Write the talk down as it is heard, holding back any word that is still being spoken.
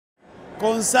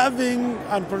conserving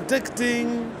and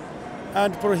protecting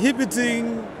and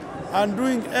prohibiting and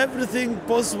doing everything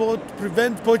possible to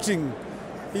prevent poaching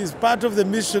is part of the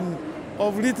mission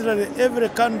of literally every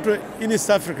country in East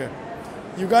Africa,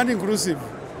 Uganda inclusive.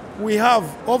 We have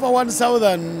over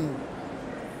 1,000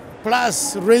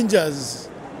 plus rangers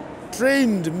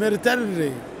trained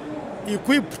militarily,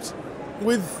 equipped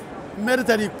with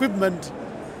military equipment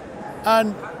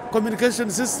and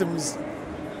communication systems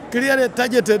clearly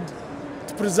targeted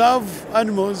to preserve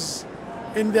animals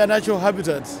in their natural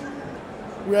habitat.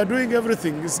 We are doing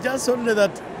everything. It's just only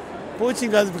that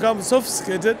poaching has become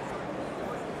sophisticated.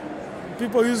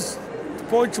 People used to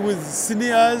poach with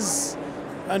sneers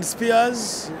and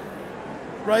spears.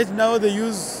 Right now they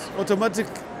use automatic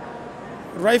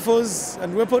rifles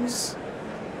and weapons,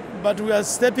 but we are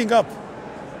stepping up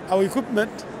our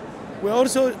equipment. We're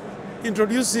also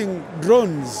introducing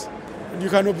drones. You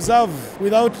can observe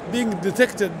without being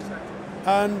detected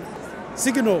and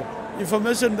signal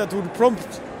information that would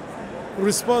prompt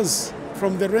response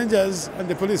from the rangers and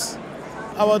the police.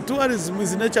 Our tourism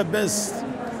is nature-based.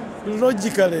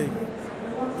 Logically,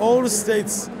 all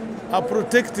states are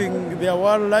protecting their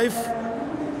wildlife,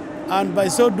 and by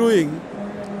so doing,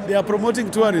 they are promoting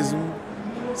tourism.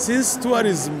 Since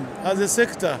tourism as a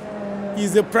sector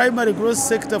is the primary growth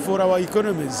sector for our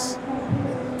economies.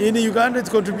 In Uganda, it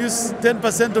contributes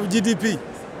 10% of GDP.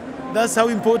 That's how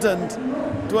important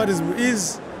tourism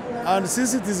is. And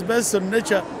since it is based on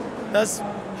nature, that's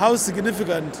how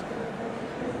significant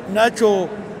natural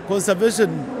conservation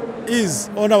is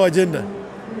on our agenda.